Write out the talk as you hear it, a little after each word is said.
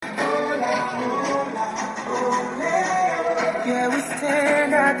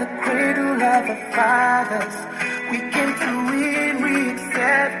are the fathers. We came to win, we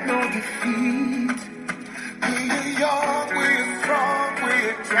accept no defeat. We are young, we are strong, we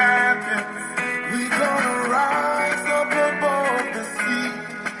are champions. We gonna rise up above the sea.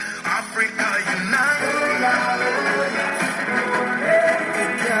 Africa unite.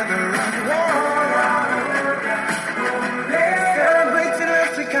 Together and celebrating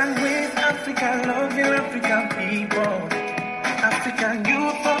African ways, African loving African people. African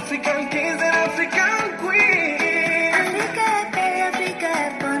youth, African kings and African queens. Africa est belle, Africa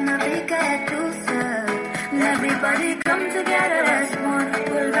est bonne, Africa est douce. Everybody come together as one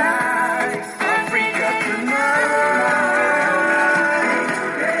for life. Africa tonight.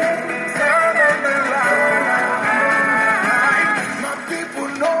 Turn the light. My people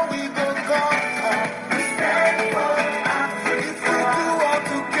know we gon' conquer. We stand for Africa. If we do all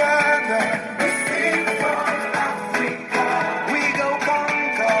together, we sing for Africa. We go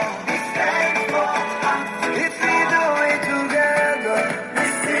conquer. We stand for Africa. If we do it together, we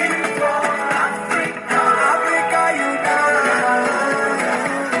sing for Africa. Africa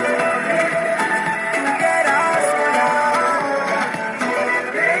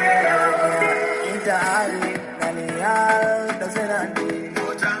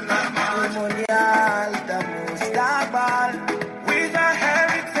with a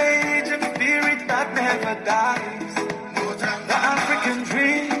heritage and spirit that never dies. The African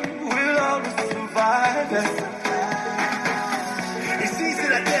dream will always survive. Ici c'est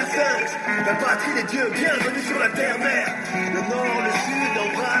la terre sainte, la patrie des dieux, bienvenue sur la terre mère. Le nord, le sud,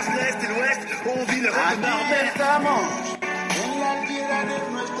 l'embrasse, l'est et l'ouest, on vit le rêve de Marmel. En la tierra de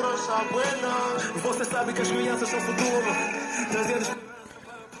nuestros abuelos. Você sabe que as crianças são futuro.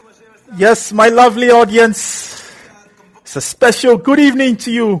 Yes, my lovely audience, it's a special good evening to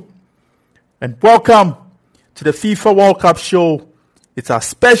you and welcome to the FIFA World Cup show. It's our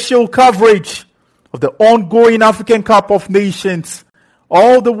special coverage of the ongoing African Cup of Nations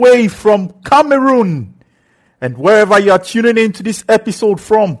all the way from Cameroon, and wherever you are tuning into this episode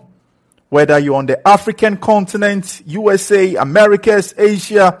from, whether you're on the African continent, USA, Americas,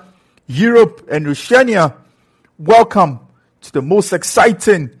 Asia, Europe and Oceania, welcome to the most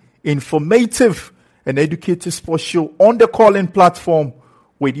exciting, informative and educative sports show on the call-in platform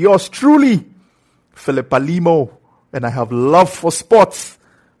with yours truly, Philip Alimo, and I have love for sports.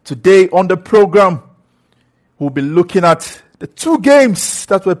 Today on the program, we'll be looking at the two games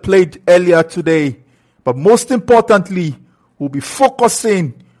that were played earlier today, but most importantly, we'll be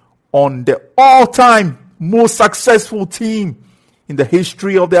focusing on the all-time most successful team in the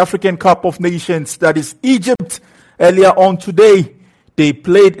history of the African Cup of Nations, that is Egypt. Earlier on today, they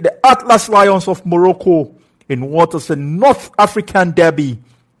played the Atlas Lions of Morocco in what was a North African derby,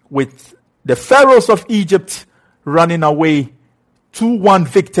 with the Pharaohs of Egypt running away 2-1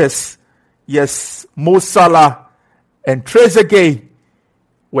 victors. Yes, Mo Salah and Trezeguet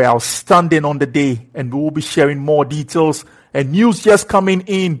were outstanding on the day, and we will be sharing more details and news just coming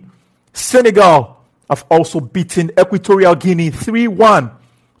in. Senegal have also beaten Equatorial Guinea 3-1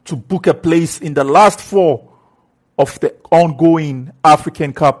 to book a place in the last four of the ongoing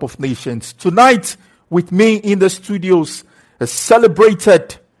African Cup of Nations. Tonight, with me in the studios, a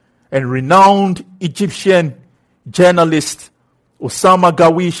celebrated and renowned Egyptian journalist, Osama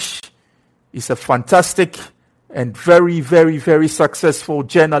Gawish. Is a fantastic and very, very, very successful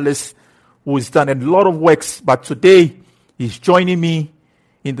journalist who has done a lot of works. But today, he's joining me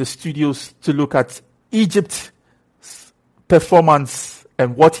in the studios to look at Egypt's performance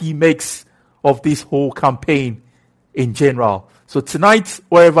and what he makes of this whole campaign in general. So tonight,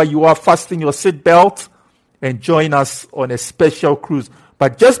 wherever you are, fasten your seatbelt and join us on a special cruise.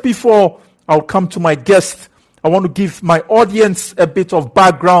 But just before I'll come to my guest, I want to give my audience a bit of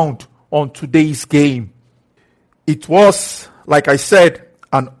background on today's game. It was, like I said,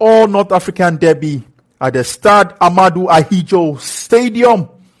 an all North African derby at the Stade Amadou Ahidjo Stadium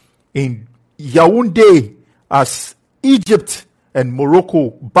in Yaoundé, as Egypt and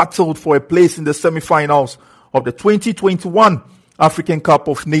Morocco battled for a place in the semi-finals of the 2021 African Cup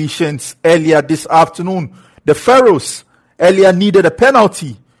of Nations earlier this afternoon. The Pharaohs earlier needed a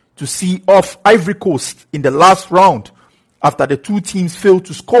penalty to see off Ivory Coast in the last round after the two teams failed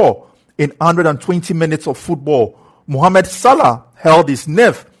to score in 120 minutes of football. Mohamed Salah held his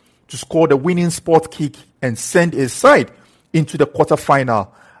nerve to score the winning spot kick and send his side into the quarterfinal.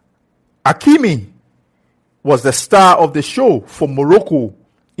 Hakimi was the star of the show for Morocco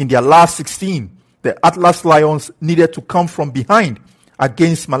in their last 16. The Atlas Lions needed to come from behind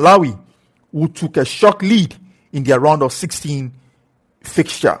against Malawi, who took a shock lead in their round of 16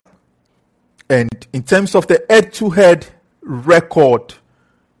 fixture. And in terms of the head-to-head record,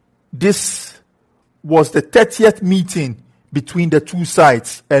 this was the 30th meeting between the two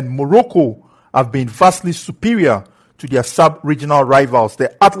sides, and Morocco have been vastly superior to their sub-regional rivals.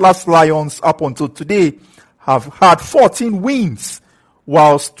 The Atlas Lions, up until today, have had 14 wins,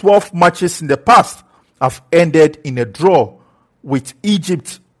 whilst 12 matches in the past have ended in a draw, with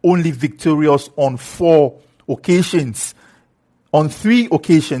Egypt only victorious on 4 occasions. On 3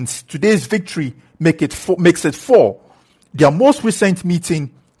 occasions, today's victory makes it 4. Their most recent meeting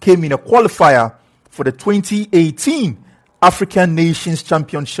came in a qualifier for the 2018 African Nations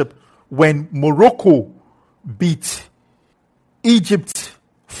Championship when Morocco beat Egypt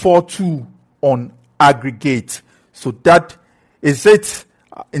 4-2 on aggregate. So that is it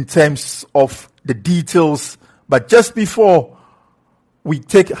in terms of the details. But just before we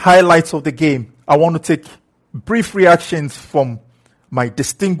take highlights of the game, I want to take brief reactions from my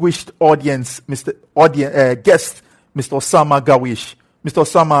distinguished audience, guest, Mr. Osama Gawish. Mr.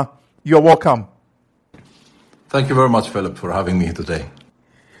 Osama, you're welcome. Thank you very much, Philip, for having me today.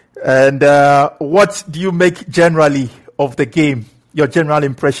 And what do you make generally of the game? Your general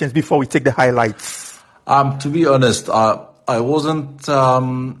impressions before we take the highlights. To be honest, I wasn't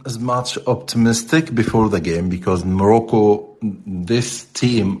as much optimistic before the game because Morocco, this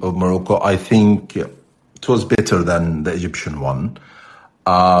team of Morocco, I think it was better than the Egyptian one.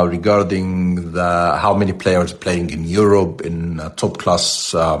 Regarding how many players playing in Europe, in a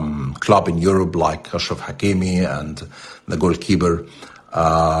top-class club in Europe like Ashraf Hakimi and the goalkeeper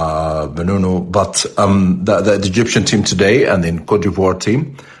Benounou. But the Egyptian team today and the Cote d'Ivoire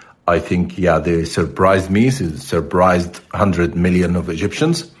team, I think, they surprised me. It surprised 100 million of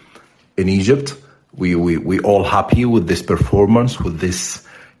Egyptians in Egypt. We all happy with this performance, with this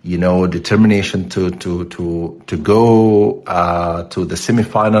determination to go to the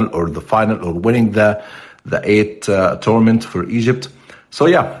semi-final or the final or winning the 8 tournament for Egypt. So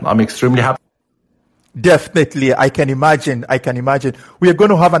I'm extremely happy. Definitely, I can imagine. We are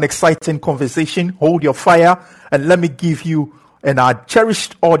going to have an exciting conversation. Hold your fire, and let me give you and our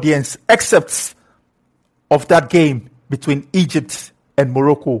cherished audience excerpts of that game between Egypt and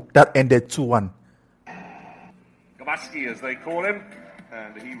Morocco that ended 2-1. Gamaski, as they call him,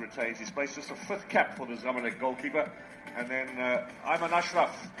 and he retains his place. Just a 5th cap for the Zamalek goalkeeper. And then Ayman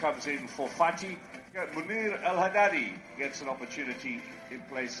Ashraf comes in for Fati. Munir El Haddadi gets an opportunity in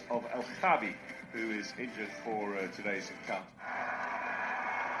place of El Khabi, who is injured for today's encounter.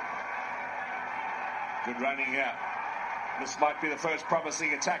 Good running here. This might be the first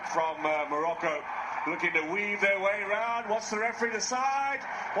promising attack from Morocco. Looking to weave their way around. What's the referee decide?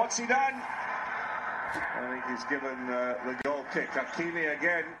 What's he done? I think he's given the goal kick. Hakimi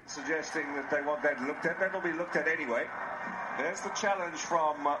again suggesting that they want that looked at. That'll be looked at anyway. There's the challenge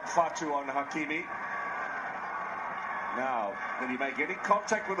from Fatu on Hakimi. Now, did he make any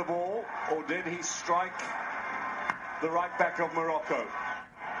contact with the ball, or did he strike the right back of Morocco?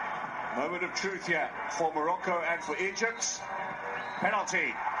 Moment of truth here for Morocco and for Egypt.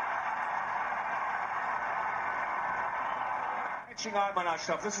 Penalty. Catching Ayman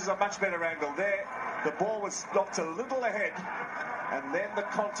Ashraf. This is a much better angle there. The ball was knocked a little ahead, and then the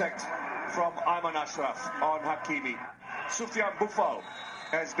contact from Ayman Ashraf on Hakimi. Soufiane Boufal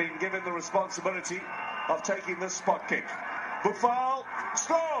has been given the responsibility of taking this spot kick. Boufal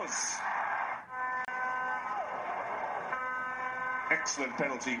scores! Excellent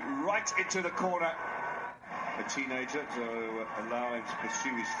penalty, right into the corner. A teenager to allow him to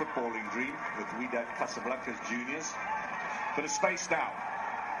pursue his footballing dream with Wydad Casablanca's juniors. Bit of space now.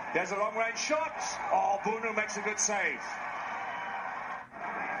 There's a long-range shot. Oh, Bunu makes a good save.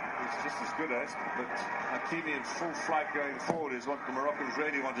 He's just as good as, but Hakimi in full flight going forward is what the Moroccans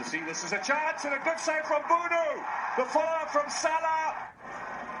really want to see. This is a chance and a good save from Bunu. The follow-up from Salah.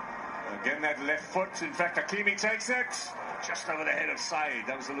 Again, that left foot. In fact, Hakimi takes it just over the head of Said.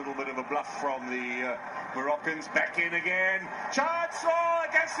 That was a little bit of a bluff from the Moroccans. Back in again. Chance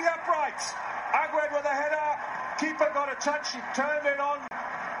against the uprights. Agüed with a header. Keeper got a touch. He turned it on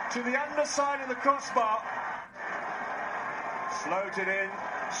to the underside of the crossbar. Floated in.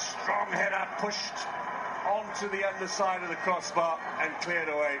 Strong header pushed onto the underside of the crossbar and cleared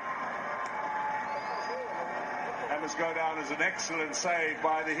away. That must go down as an excellent save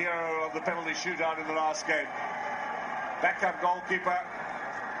by the hero of the penalty shootout in the last game. Backup goalkeeper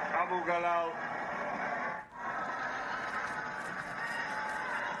Abu Galal.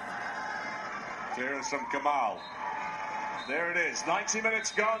 Clearance from Kamal. There it is. 90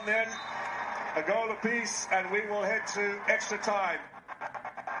 minutes gone then. A goal apiece, and we will head to extra time.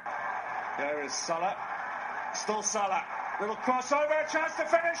 There is Salah. Still Salah. Little crossover, chance to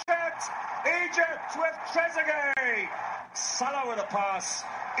finish it. Egypt with Trezeguet. Salah with a pass.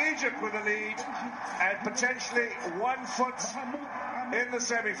 Egypt with the lead. And potentially 1 foot in the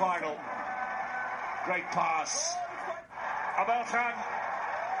semi-final. Great pass. Abel Khan,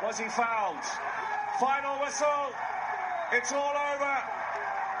 was he fouled? Final whistle. It's all over.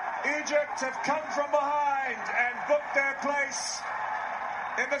 Egypt have come from behind and booked their place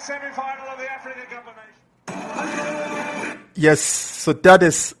in the semi-final of the African Cup of Nations. Yes, so that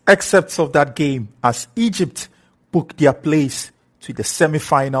is excerpts of that game as Egypt booked their place to the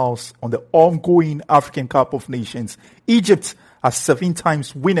semi-finals on the ongoing African Cup of Nations. Egypt are 7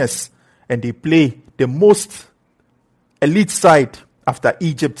 times winners and they play the most elite side after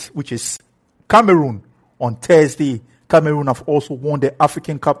Egypt, which is Cameroon, on Thursday. Cameroon have also won the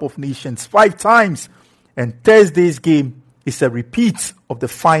African Cup of Nations 5 times, and Thursday's game is a repeat of the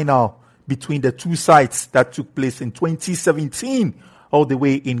final between the two sides that took place in 2017 all the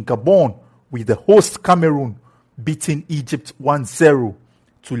way in Gabon, with the host Cameroon beating Egypt 1-0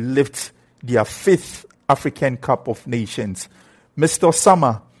 to lift their 5th African Cup of Nations. Mr.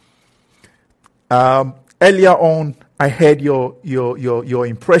 Osama, earlier on I heard your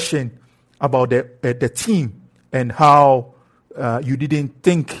impression about the team and how you didn't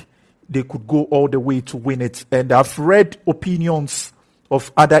think they could go all the way to win it. And I've read opinions of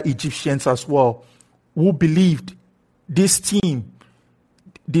other Egyptians as well who believed this team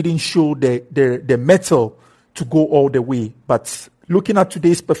didn't show the mettle to go all the way. But looking at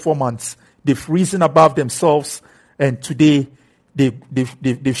today's performance, they've risen above themselves, and today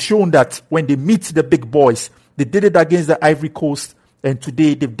they've shown that when they meet the big boys, they did it against the Ivory Coast, and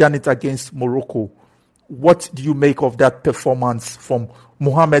today they've done it against Morocco. What do you make of that performance from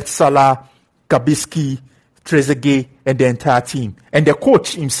Mohamed Salah, Gabiski, Trezeguet, and the entire team? And the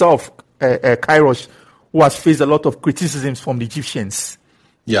coach himself, Kairos, who has faced a lot of criticisms from the Egyptians.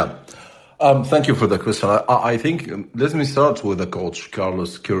 Yeah. Thank you for the question. I think, let me start with the coach,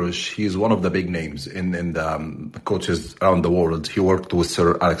 Carlos Queiroz. He's one of the big names in the coaches around the world. He worked with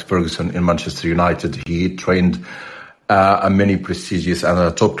Sir Alex Ferguson in Manchester United. He trained many prestigious and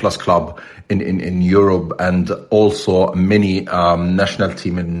a top-class club in Europe, and also many national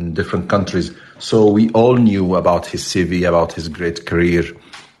team in different countries. So we all knew about his CV, about his great career,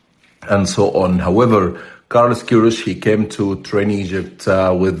 and so on. However, Carlos Queiroz, he came to train Egypt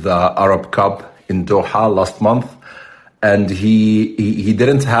with the Arab Cup in Doha last month, and he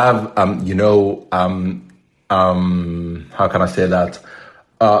didn't have how can I say that,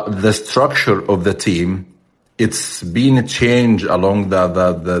 the structure of the team. It's been a change along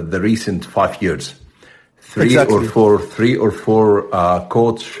the recent 5 years. Three or four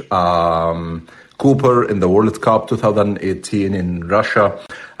coach Cooper in the World Cup 2018 in Russia,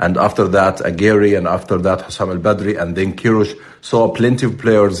 and after that Aguirre, and after that Hussam El Badri, and then Queiroz. So plenty of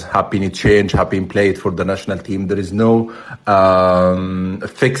players have been changed, have been played for the national team. There is no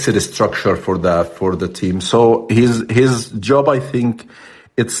fixed structure for the team. So his job, I think,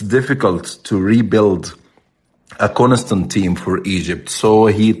 it's difficult to rebuild a constant team for Egypt. So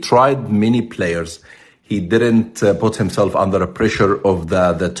he tried many players. He didn't put himself under a pressure of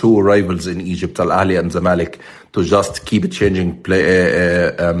the two rivals in Egypt, Al Ahly and Zamalek, to just keep changing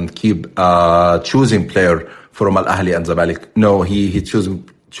choosing player from Al Ahly and Zamalek. No, he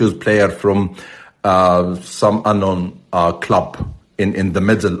choose player from some unknown club in the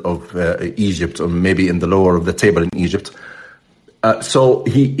middle of Egypt, or maybe in the lower of the table in Egypt. So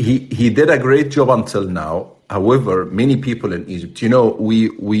he did a great job until now. However, many people in Egypt,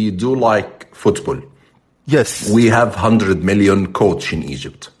 we do like football. Yes. We have 100 million coach in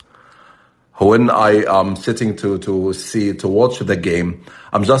Egypt. When I am sitting to watch the game,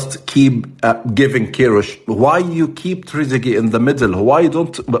 I'm just keep giving Queiroz, why you keep Trezeguet in the middle? Why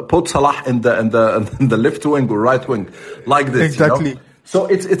don't put Salah in the left wing or right wing like this? Exactly. So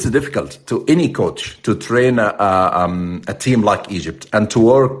it's difficult to any coach to train a team like Egypt and to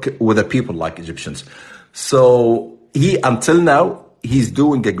work with a people like Egyptians. So until now, he's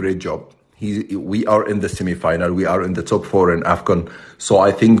doing a great job. We are in the semi-final. We are in the top 4 in AFCON. So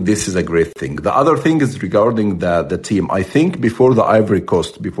I think this is a great thing. The other thing is regarding the team. I think before the Ivory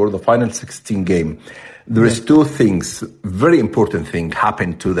Coast, before the final 16 game, there is 2 things, very important thing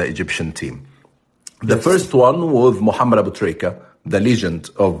happened to the Egyptian team. The first one was Mohamed Abu Trika, the legend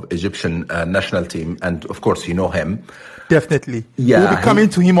of Egyptian national team. And of course, you know him. Definitely. Yeah. We'll be coming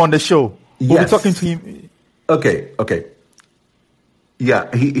to him on the show. We'll be talking to him. Okay.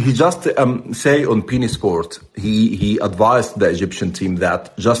 Yeah, he just say on Pini Sport, he advised the Egyptian team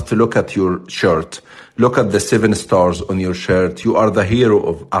that just to look at your shirt, look at the 7 stars on your shirt. You are the hero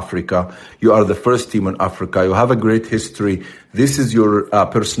of Africa. You are the first team in Africa. You have a great history. This is your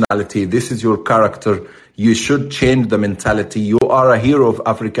personality. This is your character. You should change the mentality. You are a hero of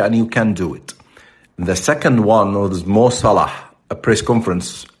Africa and you can do it. The second one was Mo Salah, a press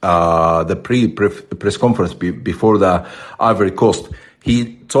conference, the press conference before the Ivory Coast.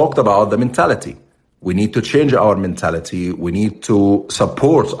 He talked about the mentality. We need to change our mentality. We need to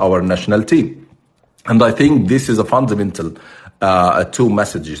support our national team. And I think this is a fundamental two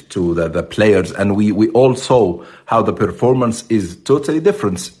messages to the players. And we all saw how the performance is totally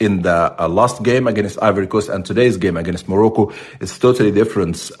different in the last game against Ivory Coast and today's game against Morocco. It's totally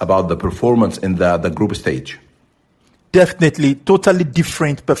different about the performance in the group stage. Definitely, totally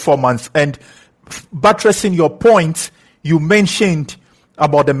different performance. And buttressing your point, you mentioned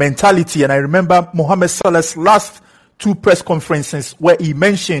about the mentality. And I remember Mohamed Salah's last 2 press conferences where he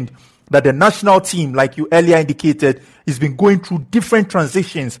mentioned that the national team, like you earlier indicated, has been going through different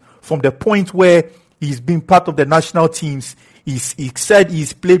transitions from the point where he's been part of the national teams. He said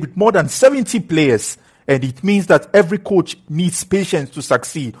he's played with more than 70 players. And it means that every coach needs patience to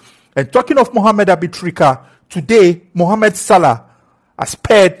succeed. And talking of Mohamed Abutrika, today, Mohamed Salah has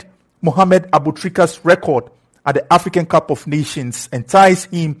paired Mohamed Abutrika's record at the African Cup of Nations and ties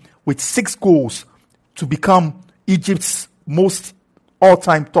him with 6 goals to become Egypt's most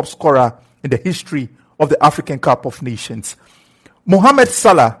all-time top scorer in the history of the African Cup of Nations. Mohamed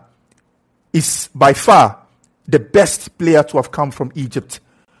Salah is by far the best player to have come from Egypt,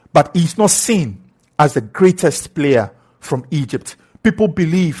 but he's not seen as the greatest player from Egypt. People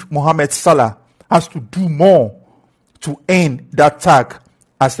believe Mohamed Salah has to do more to earn that tag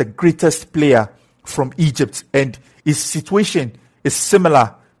as the greatest player from Egypt. And his situation is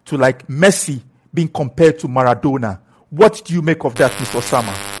similar to like Messi being compared to Maradona. What do you make of that, Mr.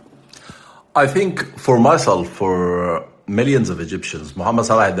 Osama? I think for myself, for millions of Egyptians, Mohamed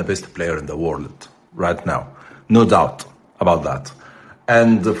Salah is the best player in the world right now. No doubt about that.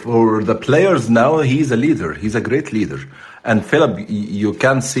 And for the players now, he's a leader. He's a great leader. And Philip, you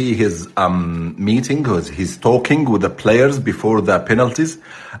can see his meeting, he's talking with the players before the penalties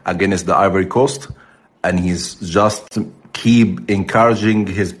against the Ivory Coast. And he's just keep encouraging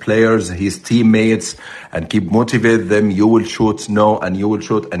his players, his teammates, and keep motivate them. You will shoot, no, and you will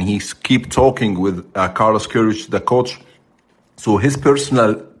shoot. And he's keep talking with Carlos Queiroz, the coach. So his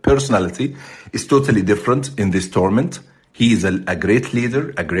personality is totally different in this tournament. He is a great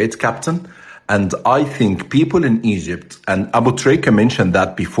leader, a great captain. And I think people in Egypt, and Abutrika mentioned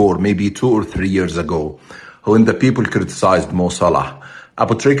that before, maybe 2 or 3 years ago, when the people criticized Mo Salah.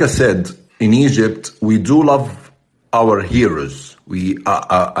 Abutrika said, in Egypt, we do love our heroes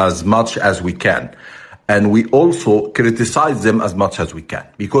as much as we can. And we also criticize them as much as we can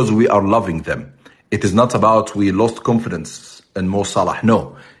because we are loving them. It is not about we lost confidence in Mo Salah.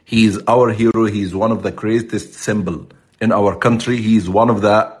 No, he is our hero. He is one of the greatest symbol in our country. He is one of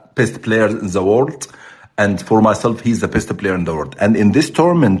the best players in the world. And for myself, he's the best player in the world. And in this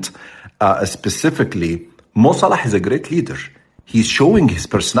tournament, specifically, Mo Salah is a great leader. He's showing his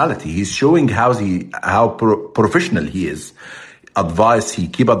personality. He's showing how professional he is. He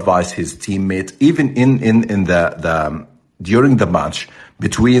keep advice his teammate, even in the during the match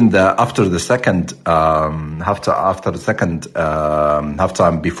between after the second halftime,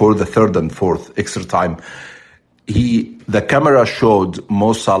 before the third and fourth extra time. The camera showed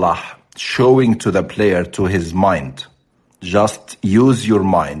Mo Salah showing to the player, to his mind, just use your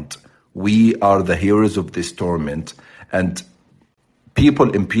mind. We are the heroes of this tournament. And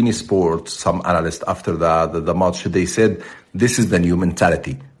people in Pini Sports, some analysts after the match, they said, this is the new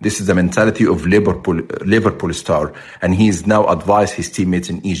mentality. This is the mentality of Liverpool star. And he's now advised his teammates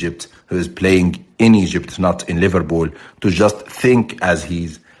in Egypt, who is playing in Egypt, not in Liverpool, to just think as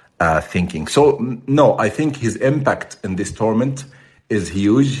he's thinking. So, no, I think his impact in this tournament is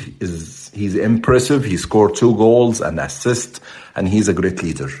huge. He's impressive. He scored 2 goals and assists, and he's a great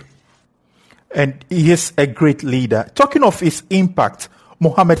leader. And he is a great leader. Talking of his impact,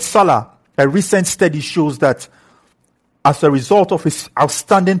 Mohamed Salah, a recent study shows that as a result of his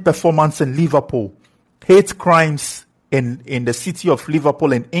outstanding performance in Liverpool, hate crimes in the city of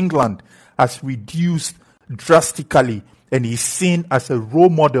Liverpool in England has reduced drastically, and he's seen as a role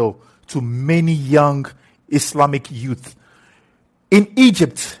model to many young Islamic youth. In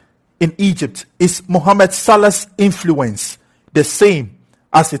Egypt, is Mohamed Salah's influence the same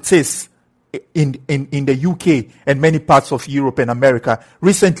as it is in the UK and many parts of Europe and America?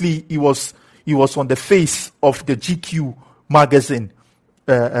 Recently, he was on the face of the GQ magazine,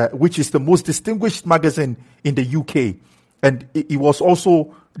 which is the most distinguished magazine in the UK. And he was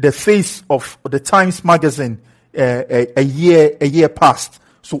also the face of the Times magazine a year past.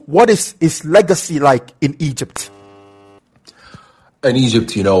 So what is his legacy like in Egypt? In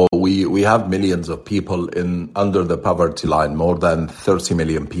Egypt, we have millions of people under the poverty line, more than 30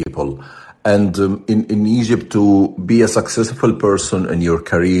 million people. And in Egypt, to be a successful person in your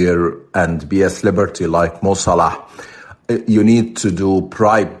career and be a celebrity like Mo Salah, you need to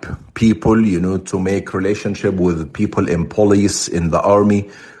bribe people, to make relationship with people in police, in the army.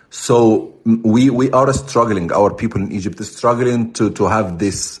 So we are struggling. Our people in Egypt is struggling to have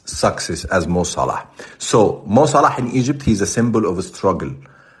this success as Mo Salah. So Mo Salah in Egypt, he's a symbol of a struggle.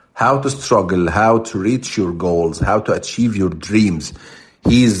 How to struggle, how to reach your goals, how to achieve your dreams.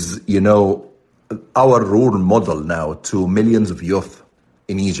 He's, our role model now to millions of youth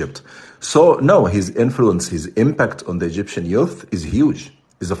in Egypt. So no, his influence, his impact on the Egyptian youth is huge.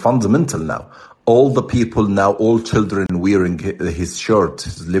 Is a fundamental now. All the people now, all children wearing his shirt,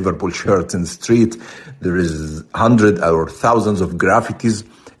 his Liverpool shirt in the street. There is hundreds or thousands of graffitis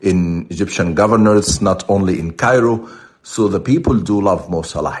in Egyptian governors, not only in Cairo. So the people do love Mo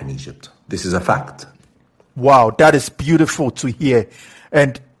Salah in Egypt. This is a fact. Wow, that is beautiful to hear.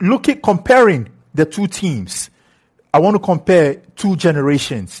 And comparing the two teams, I want to compare two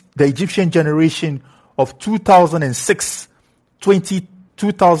generations. The Egyptian generation of 2006,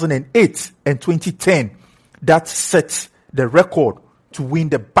 2008, and 2010. That sets the record to win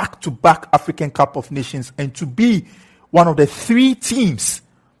the back-to-back African Cup of Nations and to be one of the three teams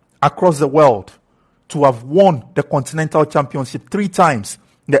across the world to have won the Continental Championship 3 times.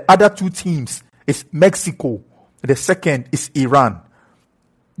 The other two teams is Mexico. The second is Iran.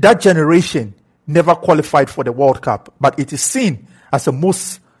 That generation never qualified for the World Cup, but it is seen as the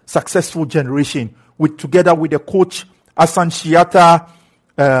most successful generation, together with the coach Hassan Shiata,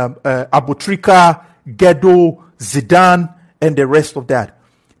 Abutrika, Gedo, Zidane, and the rest of that.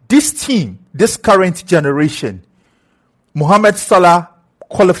 This team, this current generation, Mohamed Salah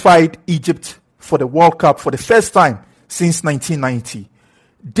qualified Egypt for the World Cup for the first time since 1990.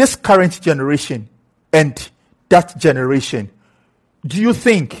 This current generation and that generation, do you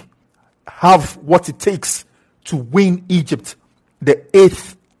think have what it takes to win Egypt the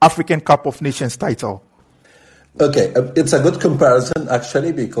 8th African Cup of Nations title? Okay, it's a good comparison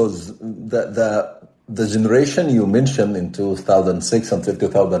actually, because the generation you mentioned in 2006 until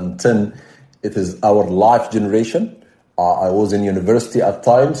 2010, it is our life generation. I was in university at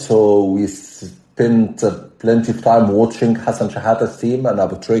time, so we spent plenty of time watching Hassan Shahata's team and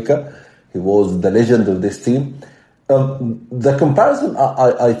Abutrika. He was the legend of this team. The comparison,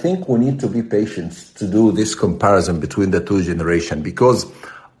 I think we need to be patient to do this comparison between the two generations, because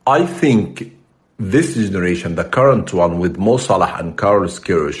I think this generation, the current one with Mo Salah and Carlos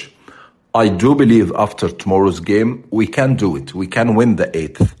Queiroz, I do believe after tomorrow's game, we can do it. We can win the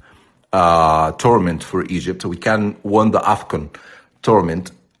 8th tournament for Egypt. We can win the AFCON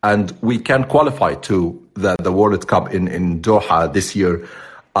tournament, and we can qualify to the World Cup in Doha this year.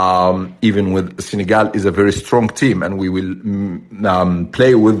 Even with Senegal is a very strong team, and we will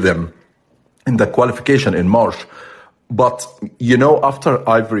play with them in the qualification in March. But, after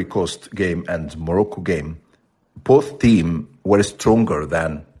Ivory Coast game and Morocco game, both teams were stronger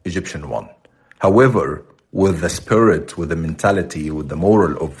than Egyptian one. However, with the spirit, with the mentality, with the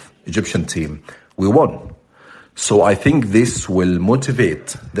moral of Egyptian team, we won. So I think this will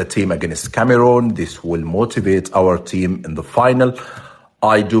motivate the team against Cameroon. This will motivate our team in the final.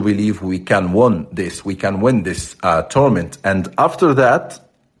 I do believe we can win this. We can win this tournament. And after that,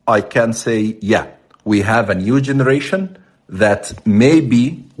 I can say, we have a new generation that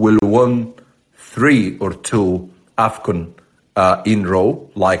maybe will win 3 or 2 AFCON in row,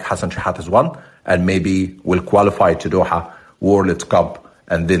 like Hassan Shahata's one, and maybe will qualify to Doha World Cup,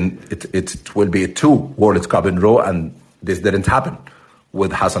 and then it will be 2 World Cup in row, and this didn't happen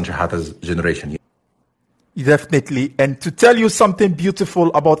with Hassan Shahata's generation. Definitely. And to tell you something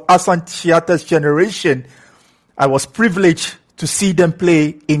beautiful about Hassan Shahata's generation, I was privileged to see them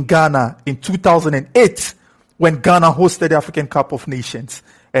play in Ghana in 2008 when Ghana hosted the African Cup of Nations,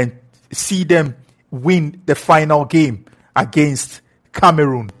 and see them win the final game against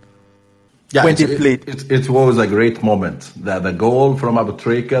Cameroon. When they played. It was a great moment. The goal from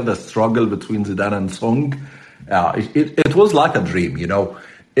Abutrika, the struggle between Zidane and Song, it was like a dream,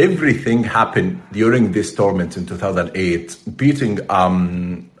 Everything happened during this tournament in 2008, beating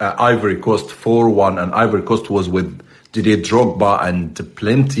Ivory Coast 4-1, and Ivory Coast was with Didier Drogba and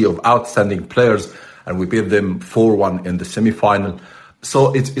plenty of outstanding players, and we beat them 4-1 in the semi-final.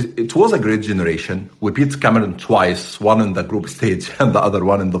 So it was a great generation. We beat Cameroon twice, one in the group stage and the other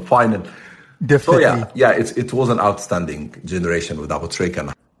one in the final. Definitely. So it was an outstanding generation with Abu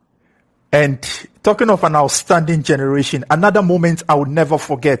Trika. And talking of an outstanding generation, another moment I would never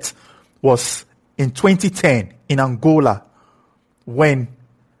forget was in 2010 in Angola, when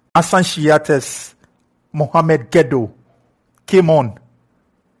Hassan Shiate's Mohamed Gedo came on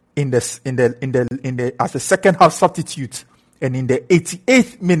as a second half substitute, and in the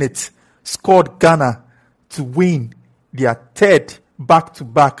 88th minute scored Ghana to win their third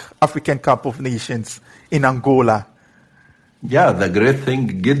back-to-back African Cup of Nations in Angola. Yeah, the great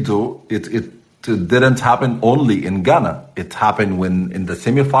thing, Giddo, it didn't happen only in Ghana. It happened when in the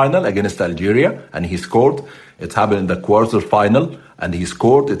semi-final against Algeria, and he scored. It happened in the quarter-final, and he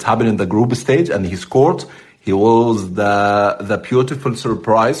scored. It happened in the group stage, and he scored. He was the beautiful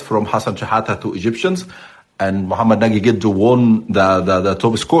surprise from Hassan Shahata to Egyptians. And Mohamed Nagi Giddo won the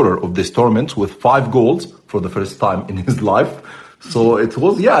top scorer of this tournament with 5 goals for the first time in his life. So it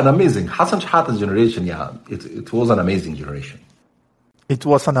was, an amazing. Hassan Shahata's generation, it was an amazing generation. It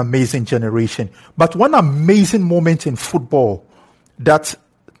was an amazing generation. But one amazing moment in football that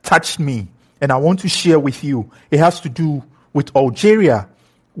touched me, and I want to share with you, it has to do with Algeria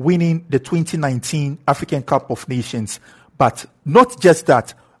winning the 2019 African Cup of Nations. But not just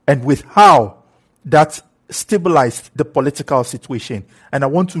that, and with how that stabilized the political situation. And I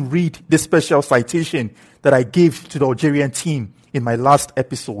want to read this special citation that I gave to the Algerian team in my last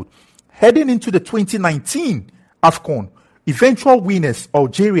episode. Heading into the 2019 AFCON, eventual winners,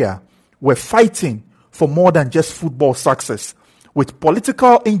 Algeria, were fighting for more than just football success, with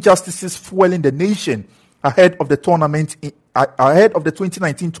political injustices fueling the nation ahead of the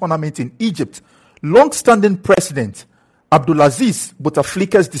 2019 tournament in Egypt. Long-standing President Abdulaziz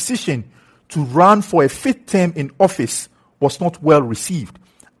Bouteflika's decision to run for a 5th term in office was not well received,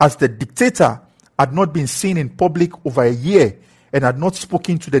 as the dictator had not been seen in public over a year and had not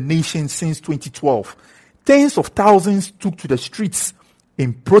spoken to the nation since 2012. Tens of thousands took to the streets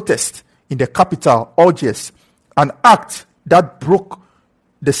in protest in the capital, Algiers, an act that broke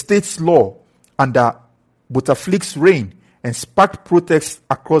the state's law under Bouteflika's reign and sparked protests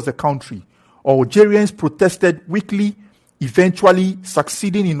across the country. Algerians protested weekly, eventually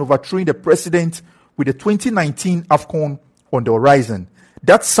succeeding in overthrowing the president with the 2019 AFCON on the horizon.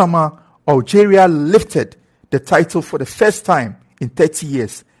 That summer, Algeria lifted the title for the first time in 30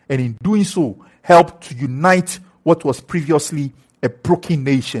 years, and in doing so, helped to unite what was previously a broken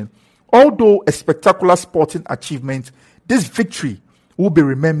nation. Although a spectacular sporting achievement, this victory will be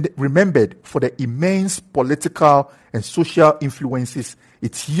remembered for the immense political and social influences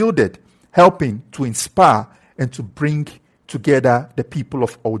it yielded, helping to inspire and to bring together the people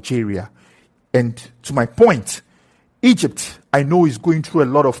of Algeria. And to my point, Egypt, I know, is going through a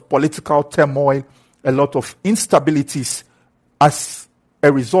lot of political turmoil, a lot of instabilities as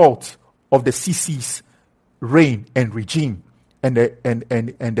a result of the Sisi's reign and regime and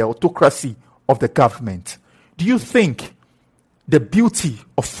the autocracy of the government. Do you think the beauty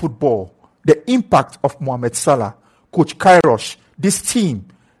of football, the impact of Mohamed Salah, Coach Kairosh, this team,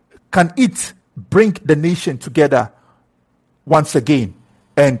 can it bring the nation together once again?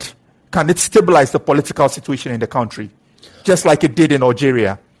 And can it stabilize the political situation in the country, just like it did in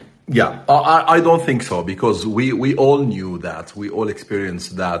Algeria? Yeah, I don't think so, because we all knew that, we all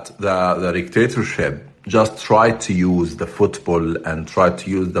experienced that the dictatorship just tried to use the football and tried to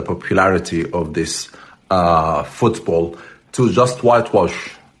use the popularity of this football to just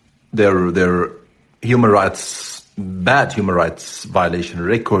whitewash their human rights, bad human rights violation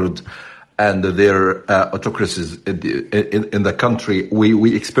record, and their autocracies in the country.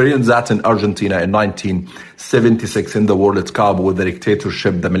 We experienced that in Argentina in 1976 in the World Cup with the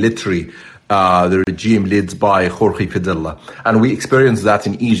dictatorship, the military, the regime led by Jorge Fidel. And we experienced that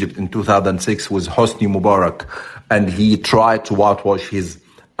in Egypt in 2006 with Hosni Mubarak. And he tried to whitewash his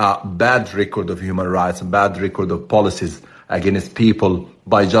bad record of human rights and bad record of policies against people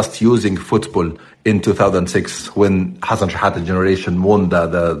by just using football in 2006 when Hassan Shahata generation won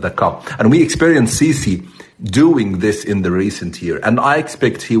the cup. And we experienced Sisi doing this in the recent year. And I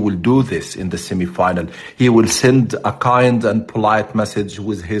expect he will do this in the semi-final. He will send a kind and polite message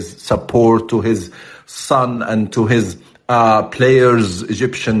with his support to his son and to his players,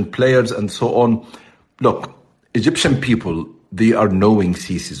 Egyptian players and so on. Look, Egyptian people, they are knowing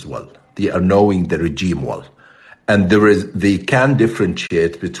Sisi well. They are knowing the regime well. And they can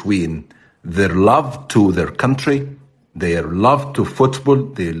differentiate between their love to their country, their love to football,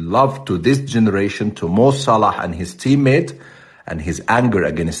 their love to this generation, to Mo Salah and his teammate, and his anger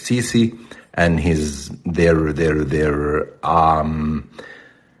against Sisi, and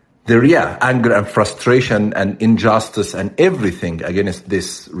their anger and frustration and injustice and everything against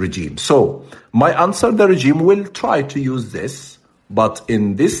this regime. So my answer, the regime will try to use this, but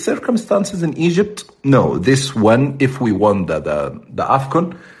in these circumstances in Egypt, no, if we won the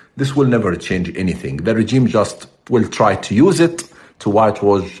AFCON, this will never change anything. The regime just will try to use it to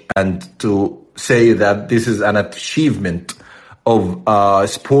whitewash and to say that this is an achievement of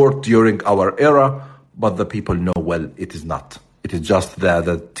sport during our era, but the people know well it is not. It is just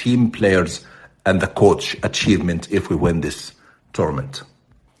the team players and the coach achievement if we win this tournament.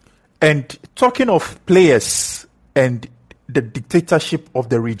 And talking of players and the dictatorship of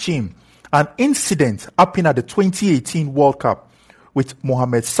the regime, an incident happened at the 2018 World Cup with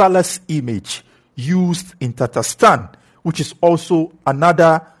Mohamed Salah's image used in Tatarstan, which is also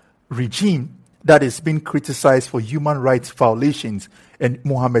another regime that is being criticized for human rights violations. And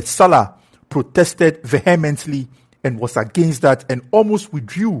Mohamed Salah protested vehemently and was against that and almost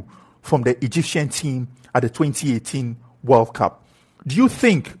withdrew from the Egyptian team at the 2018 World Cup. Do you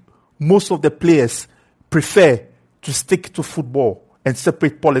think most of the players prefer to stick to football and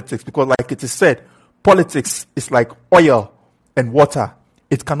separate politics? Because like it is said, politics is like oil and water.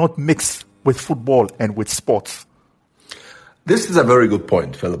 It cannot mix with football and with sports. This is a very good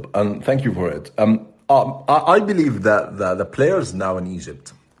point, Philip, and thank you for it. I believe that the players now in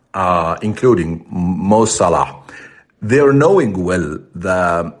Egypt, including Mo Salah, they are knowing well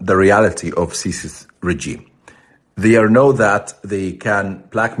the reality of Sisi's regime. They know that they can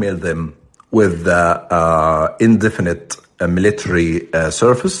blackmail them with indefinite military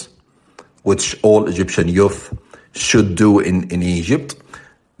service, which all Egyptian youth should do in Egypt.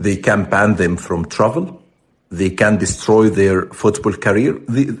 They can ban them from travel. They can destroy their football career,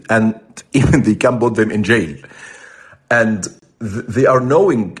 and even they can put them in jail. And they are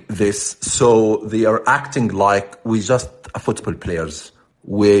knowing this, so they are acting like we just are football players.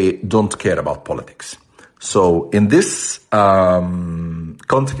 We don't care about politics. So in this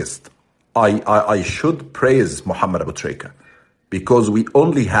context, I should praise Mohamed Abu Trika, because we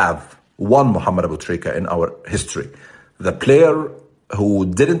only have one Mohamed Abu Trika in our history. The player who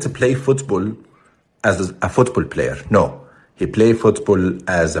didn't play football as a football player. No, he played football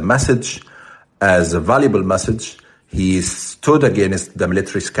as a message, as a valuable message. He stood against the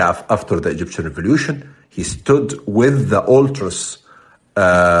military SCAF after the Egyptian revolution. He stood with the ultras,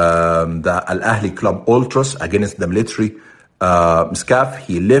 the Al Ahli club ultras, against the military SCAF.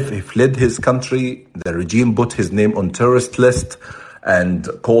 He fled his country. The regime put his name on terrorist list and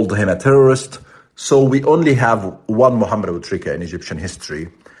called him a terrorist. So we only have one Mohamed Abu Trika in Egyptian history.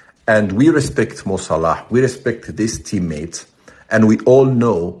 And we respect Mo Salah. We respect this teammate. And we all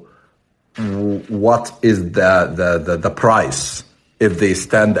know what is the price if they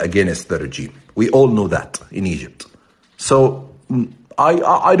stand against the regime. We all know that in Egypt. So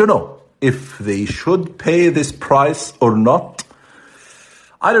I don't know if they should pay this price or not.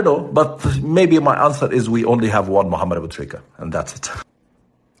 I don't know, but maybe my answer is we only have one Mohamed Abu Trika, and that's it.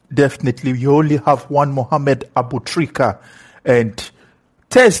 Definitely, you only have one Mohamed Abu Trika. And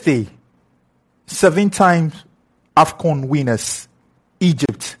Thursday, 7 times AFCON winners,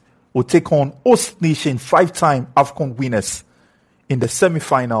 Egypt, will take on host nation 5-time AFCON winners in the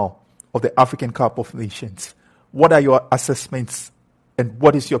semi-final of the African Cup of Nations. What are your assessments and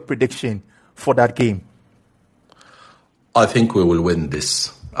what is your prediction for that game? I think we will win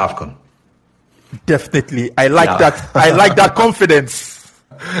this AFCON. Definitely. I like that. I like that confidence.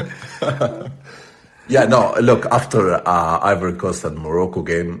 Yeah, no, look, after Ivory Coast and Morocco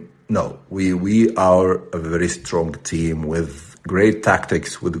game, no, we are a very strong team with great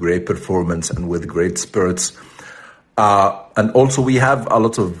tactics, with great performance, and with great spirits. And also we have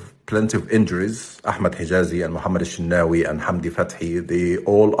plenty of injuries. Ahmed Hijazi and Mohamed Shinawi and Hamdi Fathi, they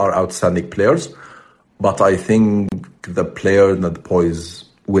all are outstanding players. But I think the players and the boys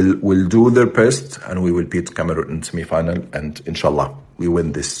will do their best, and we will beat Cameroon in semi-final, and inshallah, we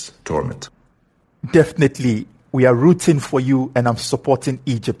win this tournament. Definitely, we are rooting for you, and I'm supporting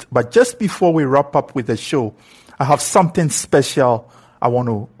Egypt. But just before we wrap up with the show, I have something special I want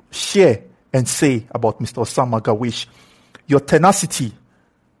to share and say about Mr. Osama Gawish. Your tenacity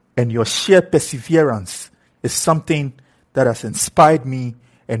and your sheer perseverance is something that has inspired me,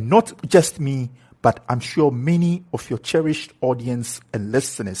 and not just me, but I'm sure many of your cherished audience and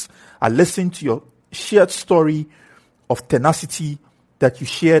listeners are listening to your shared story of tenacity that you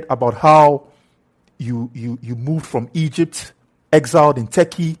shared about how you moved from Egypt, exiled in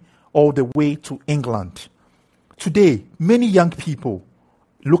Turkey, all the way to England. Today, many young people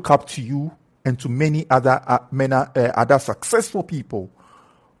look up to you and to many other successful people.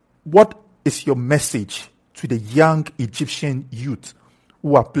 What is your message to the young Egyptian youth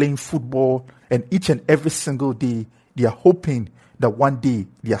who are playing football, and each and every single day they are hoping that one day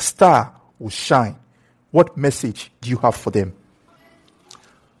their star will shine? What message do you have for them?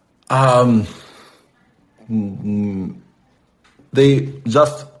 They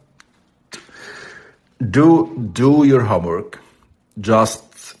just do your homework.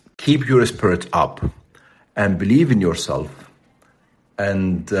 Just keep your spirit up and believe in yourself,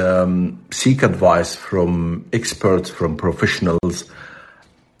 and seek advice from experts, from professionals,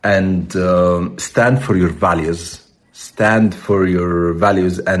 and stand for your values. Stand for your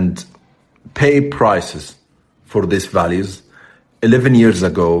values and pay prices for these values. 11 years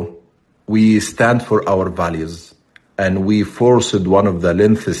ago, we stand for our values, and we forced one of the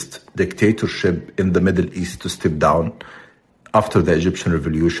lengthest dictatorship in the Middle East to step down after the Egyptian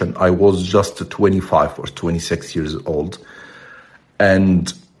revolution. I was just 25 or 26 years old.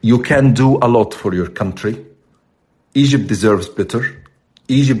 And you can do a lot for your country. Egypt deserves better.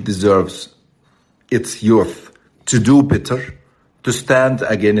 Egypt deserves its youth to do better, to stand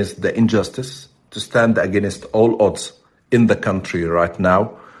against the injustice, to stand against all odds in the country right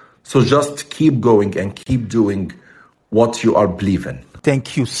now. So just keep going and keep doing what you are believing.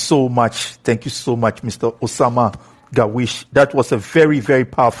 Thank you so much. Thank you so much, Mr. Osama Gawish. That was a very, very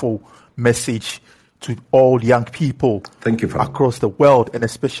powerful message to all young people. Thank you, across the world, and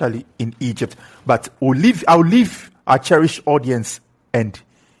especially in Egypt. But I'll leave our cherished audience and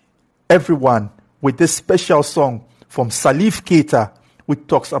everyone with this special song from Salif Keita, which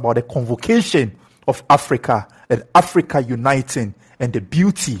talks about the convocation of Africa and Africa uniting and the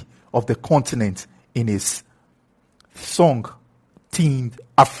beauty of the continent in his song, Team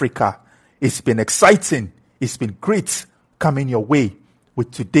Africa. It's been exciting. It's been great coming your way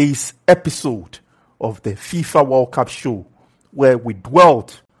with today's episode of the FIFA World Cup show, where we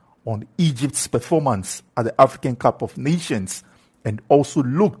dwelled on Egypt's performance at the African Cup of Nations and also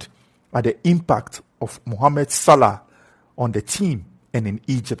looked at the impact of Mohamed Salah on the team and in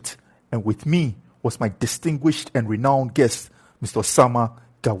Egypt. And with me was my distinguished and renowned guest, Mr. Osama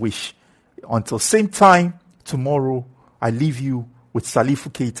Gawish. Until same time tomorrow, I leave you with Salif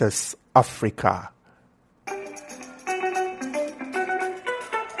Keita's Africa.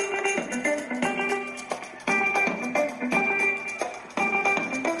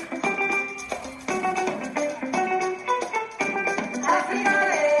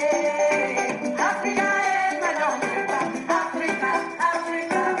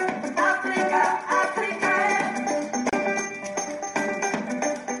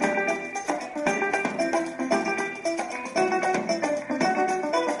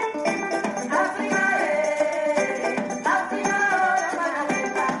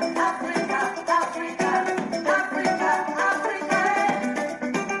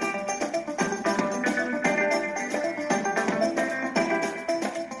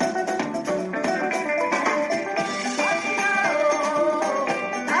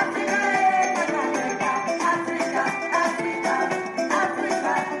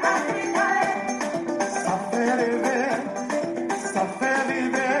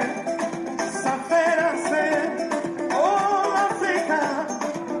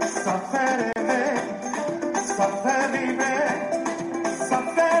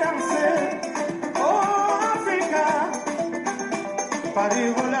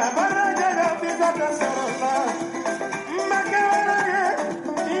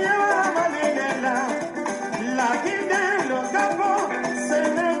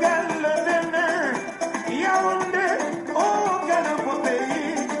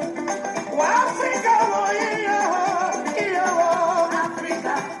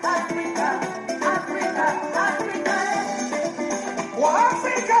 Africa.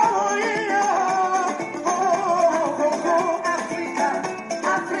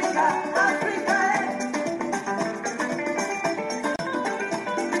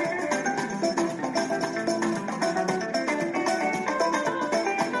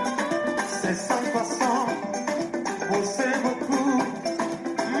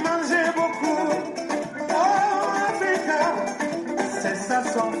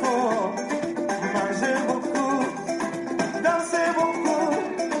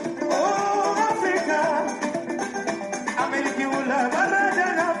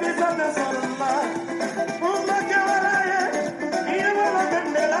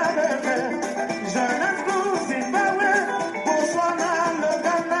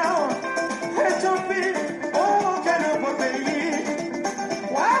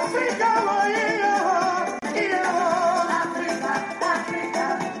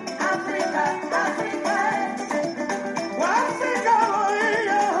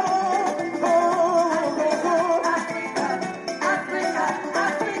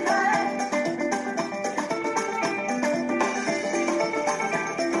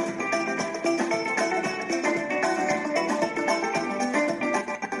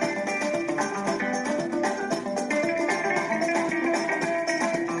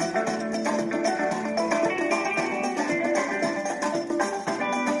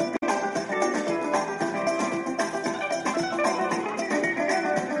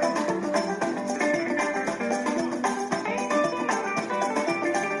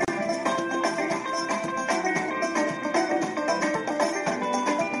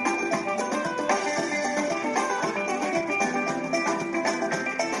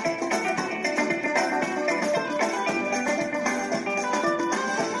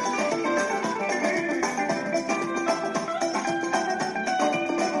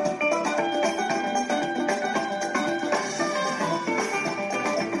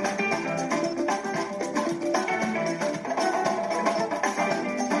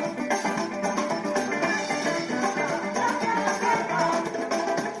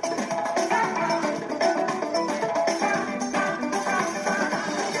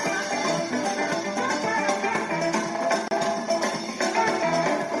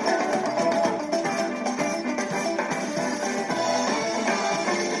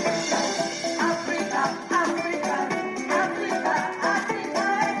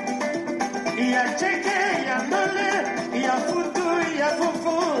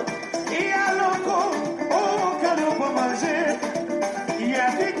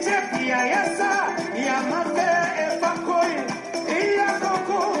 Check, yeah, yes, sir. Yeah, my